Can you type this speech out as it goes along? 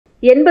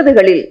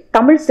80களில்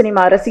Tamil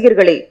cinema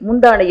ரசிகர்களை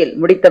முந்தானையில்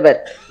முடித்தவர்.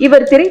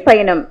 இவர்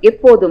திரைப்பயணம்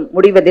எப்போதும்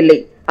முடிவதில்லை.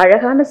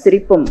 அழகான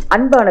சிரிப்பும்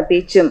அன்பான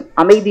பேச்சும்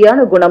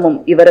அமைதியான குணமும்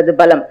இவரது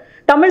பலம்.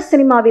 தமிழ்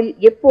சினிமாவில்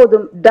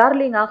எப்போதும்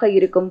டார்லிங்காக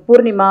இருக்கும்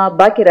பூர்ணிமா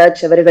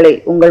பாக்யராஜ் அவர்களை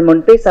உங்கள்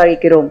முன் பேச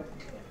அழைக்கிறோம்.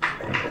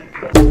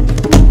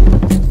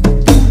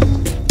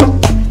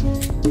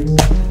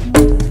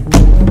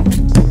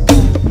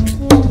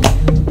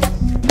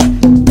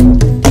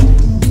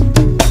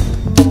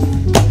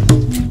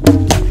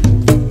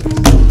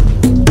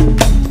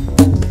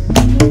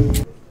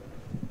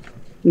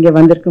 இங்கே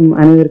வந்திருக்கும்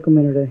அனைவருக்கும்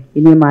என்னோட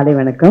இனிய மாலை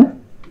வணக்கம்.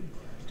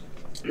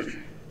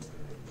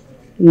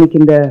 இன்னைக்கு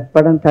இந்த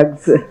படம்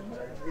தக்ஸ்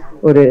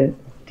ஒரு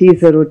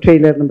டீசர் ஒரு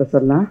ட்ரெய்லர் நம்ம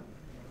சொல்லலாம்.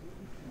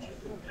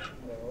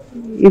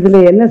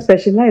 இதில் என்ன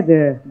ஸ்பெஷல்னா இது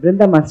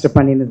பிருந்தா மாஸ்டர்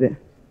பண்ணினது.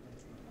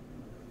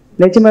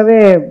 நிஜமாவே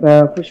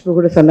குஷ்பு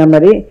கூட சொன்ன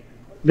மாதிரி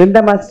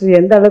பிருந்தா மாஸ்டர்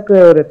எந்த அளவுக்கு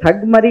ஒரு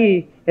தக் மாதிரி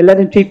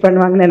எல்லாரும் ட்ரீட்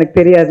பண்ணுவாங்கன்னு எனக்கு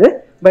தெரியாது.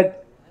 பட்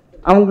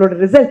அவங்களோட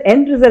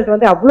எண்ட் ரிசல்ட்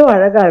வந்து அவ்வளோ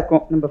அழகாக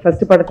இருக்கும். நம்ம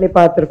ஃபர்ஸ்ட் படத்துலேயே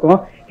பார்த்துருக்கோம்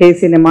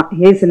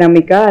ஹே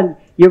சினமிகா அண்ட்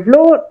எவ்வளோ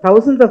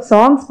தௌசண்ட்ஸ் ஆஃப்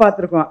சாங்ஸ்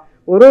பார்த்துருக்கோம்.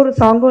 ஒரு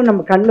சாங்கும்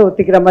நம்ம கண்ணில்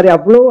ஒத்திக்கிற மாதிரி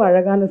அவ்வளோ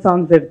அழகான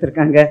சாங்ஸ்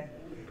எடுத்திருக்காங்க.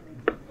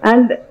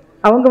 அண்ட்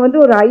அவங்க வந்து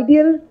ஒரு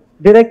ஐடியல்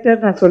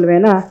டிரெக்டர் நான்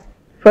சொல்லுவேன்னா,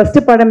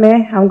 ஃபர்ஸ்ட் படமே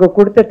அவங்க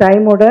கொடுத்த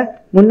டைமோட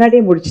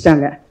முன்னாடியே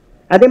முடிச்சிட்டாங்க.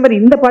 அதே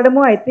மாதிரி இந்த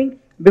படமும் I think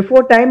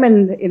before time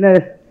and in a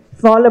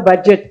smaller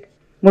budget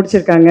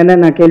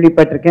முடிச்சிருக்காங்கன்னு நான்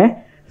கேள்விப்பட்டிருக்கேன்.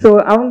 ஸோ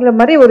அவங்கள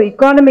மாதிரி ஒரு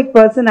இக்கானமிக்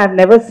பர்சன் ஐ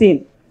நெவர் சீன்.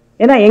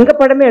 ஏன்னா எங்கள்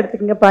படமே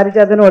எடுத்துக்கோங்க,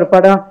 பாரிஜாதன்னு ஒரு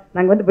படம்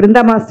நாங்கள் வந்து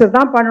பிருந்தா மாஸ்டர்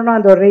தான் பண்ணணும்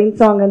அந்த ஒரு ரெயின்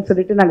சாங்னு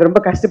சொல்லிட்டு நாங்கள் ரொம்ப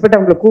கஷ்டப்பட்டு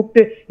அவங்கள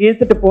கூப்பிட்டு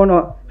இழுத்துட்டு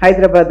போனோம்.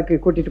 ஹைதராபாத்துக்கு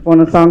கூட்டிகிட்டு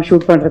போனோம் சாங்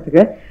ஷூட்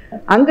பண்ணுறதுக்கு.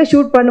 அங்கே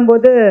ஷூட்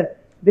பண்ணும்போது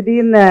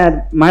திடீர்னு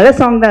மழை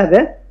சாங் தான்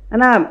அது.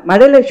 ஆனால்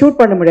மழையில் ஷூட்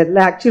பண்ண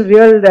முடியாதுல்ல, ஆக்சுவல்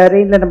ரியல்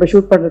ரெயினில் நம்ம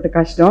ஷூட் பண்ணுறது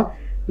கஷ்டம்.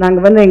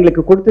 நாங்கள் வந்து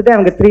எங்களுக்கு கொடுத்தது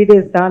அவங்க 3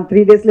 days தான்,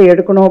 3 daysல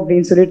எடுக்கணும்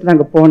அப்படின்னு சொல்லிட்டு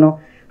நாங்கள் போனோம்.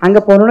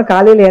 அங்கே போனோன்னா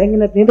காலையில்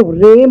இறங்கினதுலேருந்து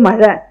ஒரே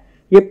மழை.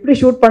 எப்படி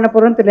ஷூட் பண்ண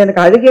போகிறோன்னு தெரியல,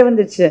 எனக்கு அழுகே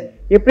வந்துடுச்சு.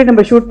 எப்படி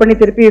நம்ம ஷூட் பண்ணி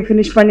திருப்பி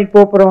ஃபினிஷ் பண்ணிட்டு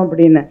போகிறோம்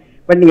அப்படின்னு.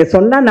 பட் நீங்கள்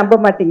சொன்னால் நம்ப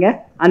மாட்டீங்க,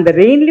 அந்த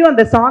ரெயின்லேயும்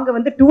அந்த சாங்கை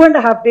வந்து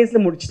 2.5 daysல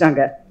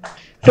முடிச்சிட்டாங்க.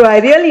 ஸோ ஐ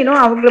ரியலி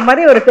அவங்கள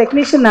மாதிரி ஒரு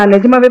டெக்னீஷியன் நான்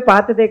நிஜமாவே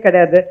பார்த்ததே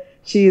கிடையாது.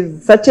 She is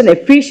such an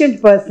efficient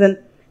person.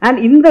 And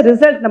இந்த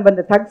ரிசல்ட் நம்ம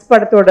இந்த தக்ஸ்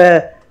படத்தோட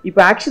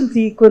இப்போ ஆக்ஷன்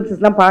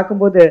சீக்வன்சஸ்லாம்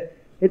பார்க்கும்போது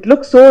it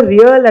looks so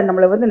real and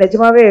நம்மளை வந்து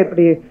நிஜமாவே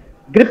இப்படி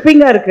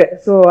கிரிப்பிங்காக இருக்குது.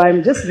 So I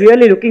am just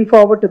really looking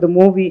forward to the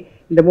movie.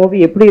 இந்த மூவி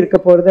எப்படி இருக்க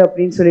போகிறது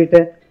அப்படின்னு சொல்லிட்டு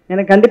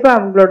எனக்கு கண்டிப்பாக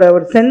அவங்களோட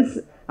ஒரு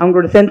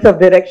அவங்களோட சென்ஸ் ஆஃப்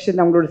டைரக்ஷன்,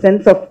 அவங்களோட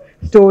சென்ஸ் ஆஃப்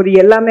ஸ்டோரி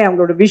எல்லாமே,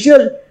 அவங்களோட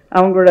விஷுவல்,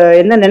 அவங்களோட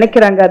என்ன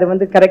நினைக்கிறாங்க அது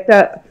வந்து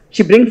கரெக்டாக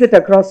she brings it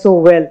across so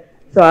well.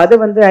 So அது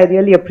வந்து ஐ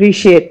ரியலி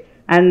அப்ரிஷியேட்.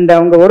 அண்ட்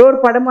அவங்க ஒரு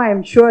படமும் I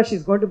am sure she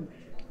is going to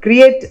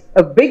create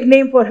a big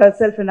name for her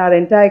self in R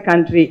entire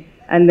country.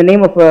 And the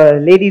name of a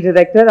lady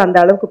director அந்த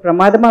அளவுக்கு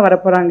பிரமாதமாக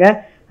வரப்போகிறாங்க.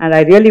 And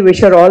I really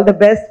wish her all the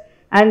best.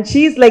 And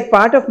she is like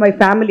part of my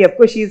family.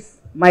 Of course she is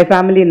my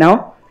family now.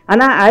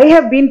 ஆனால் I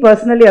have been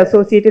personally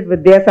associated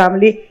with their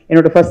family.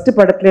 என்னோட first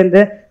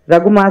படத்துலேருந்து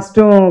Raghu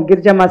மாஸ்டரும்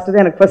Girija master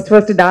தான் எனக்கு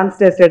first dance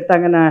test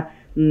எடுத்தாங்க நான்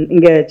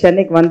இங்கே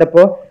சென்னைக்கு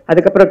வந்தப்போ.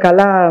 அதுக்கப்புறம்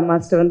கலா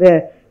மாஸ்டர் வந்து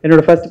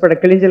என்னோட ஃபர்ஸ்ட்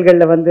படம்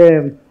கிளிஞ்சல்களில் வந்து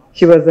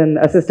she was an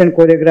assistant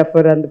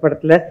choreographer அந்த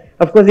படத்தில்.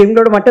 அஃப்கோர்ஸ்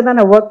இவங்களோட மட்டும் தான்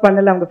நான் ஒர்க்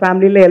பண்ணலை, அவங்க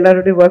ஃபேமிலியில்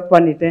எல்லாரோடையும் ஒர்க்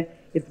பண்ணிட்டேன்.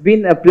 It's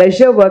been a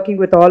pleasure working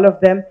with all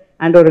of them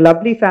and ஒரு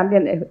lovely family.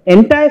 And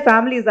entire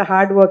family is a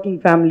hard working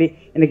family.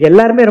 எனக்கு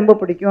எல்லாருமே ரொம்ப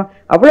பிடிக்கும்.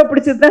 அவ்வளோ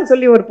பிடிச்சது தான்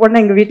சொல்லி ஒரு பொண்ணை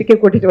எங்கள் வீட்டுக்கே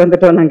கூட்டிகிட்டு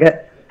வந்துட்டோம் நாங்கள்.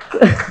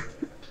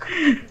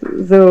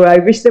 So I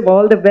wish them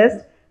all the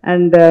best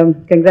and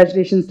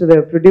congratulations to the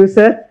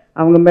producer.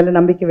 அவங்க மேலே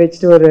நம்பிக்கை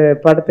வச்சுட்டு ஒரு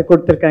படத்தை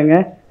கொடுத்துருக்காங்க.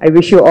 I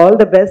wish you all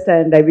the best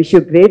and I wish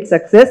you great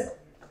success.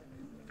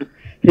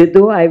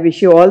 Ritu, I wish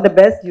you all the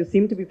best. You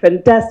seem to be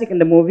fantastic in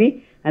the movie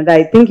and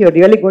I think you're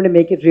really going to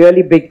make it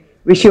really big.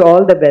 Wish you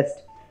all the best.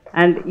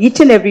 And each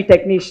and every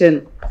technician,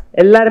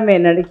 எல்லாருமே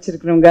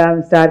நடிச்சிருக்கிறவங்க,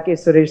 star K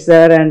Suresh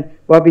sir and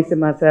Bobby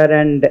Simha sir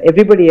and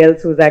everybody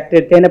else who's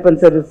acted. Tenapan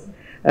sir is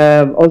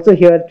also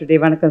here today.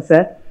 Vanakkam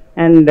sir.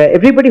 And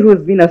everybody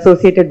who's been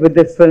associated with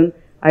this film,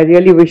 I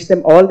really wish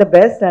them all the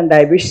best and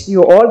I wish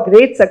you all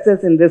great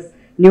success in this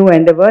new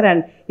endeavor.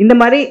 And இந்த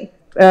மாதிரி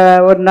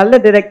ஒரு நல்ல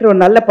director ஒரு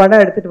நல்ல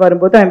படம் எடுத்துகிட்டு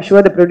வரும்போது I am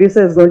sure the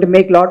producer is going to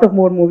make lot of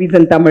more movies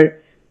in Tamil.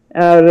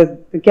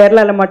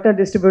 கேரளாவில் மட்டும்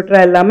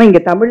டிஸ்ட்ரிபியூட்டராக இல்லாமல்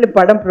இங்கே தமிழ்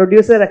படம்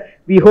producer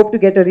we hope to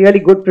get a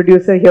really good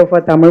producer here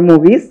for Tamil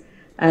movies.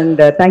 And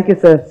thank you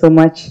sir so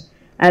much.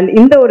 And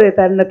இந்த ஒரு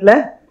தருணத்தில்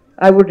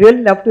I would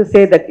really love to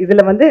say that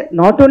இதில் வந்து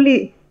நாட் ஓன்லி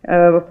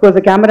அஃப்கோர்ஸ்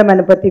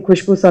கேமராமேனை பற்றி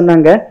குஷ்பு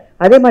சொன்னாங்க,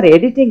 அதே மாதிரி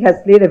editing has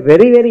played a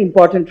very very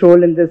important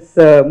role in this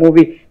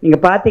movie.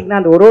 நீங்கள் பார்த்தீங்கன்னா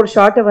அந்த ஒரு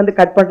ஷார்ட்டை வந்து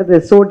கட் பண்ணுறது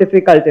ஸோ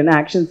டிஃபிகல்ட் இன்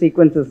ஆக்ஷன்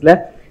சீக்வன்சஸில்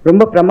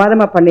ரொம்ப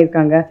பிரமாதமாக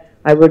பண்ணியிருக்காங்க.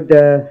 I would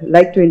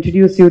like to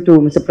introduce you to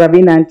Mr.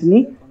 Praveen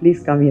Anthony. Please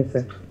come here,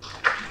 sir.